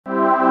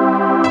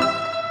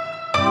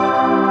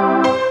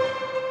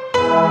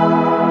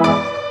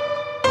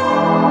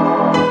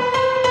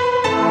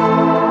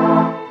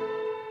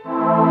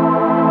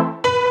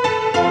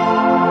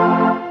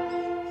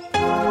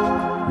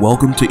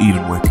Welcome to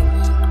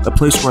Edenwick, a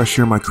place where I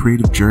share my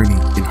creative journey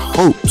in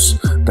hopes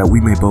that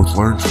we may both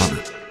learn from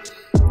it.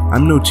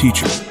 I'm no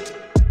teacher,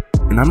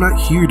 and I'm not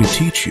here to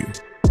teach you.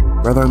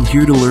 Rather, I'm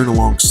here to learn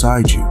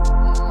alongside you,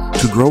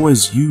 to grow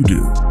as you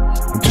do,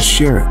 and to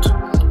share it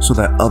so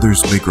that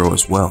others may grow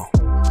as well.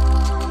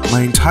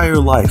 My entire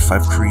life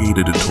I've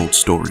created and told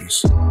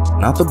stories.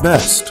 Not the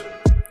best,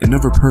 and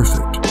never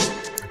perfect,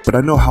 but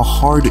I know how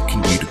hard it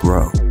can be to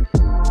grow.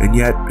 And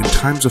yet, in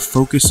times of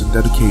focus and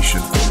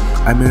dedication,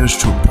 I managed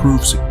to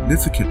improve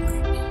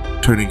significantly,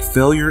 turning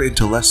failure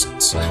into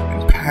lessons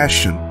and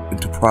passion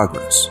into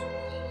progress.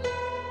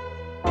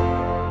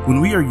 When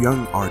we are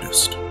young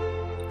artists,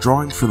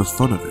 drawing for the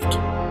fun of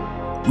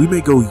it, we may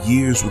go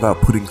years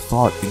without putting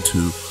thought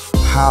into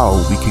how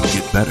we can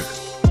get better.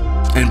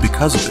 And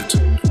because of it,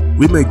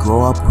 we may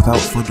grow up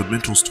without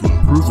fundamentals to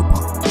improve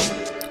upon,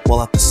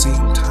 while at the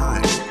same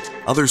time,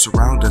 others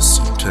around us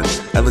seem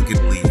to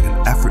elegantly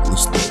and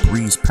effortlessly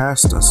breeze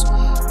past us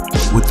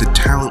with the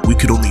talent we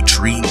could only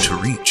dream to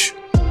reach.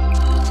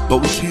 But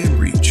we can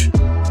reach,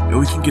 and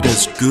we can get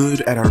as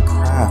good at our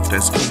craft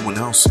as anyone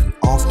else, and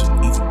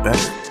often even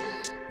better,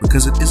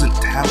 because it isn't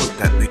talent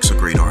that makes a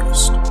great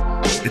artist,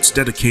 it's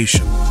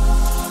dedication.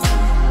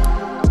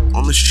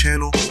 On this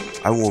channel,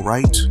 I will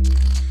write,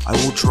 I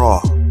will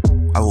draw,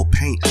 I will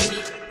paint,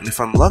 and if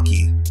I'm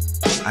lucky,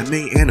 I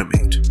may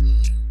animate.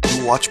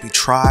 You will watch me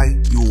try,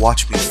 you will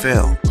watch me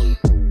fail,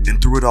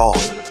 and through it all,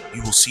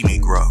 you will see me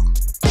grow.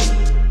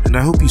 And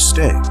I hope you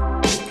stay,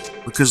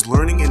 because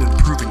learning and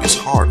improving is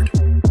hard,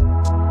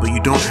 but you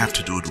don't have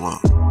to do it alone.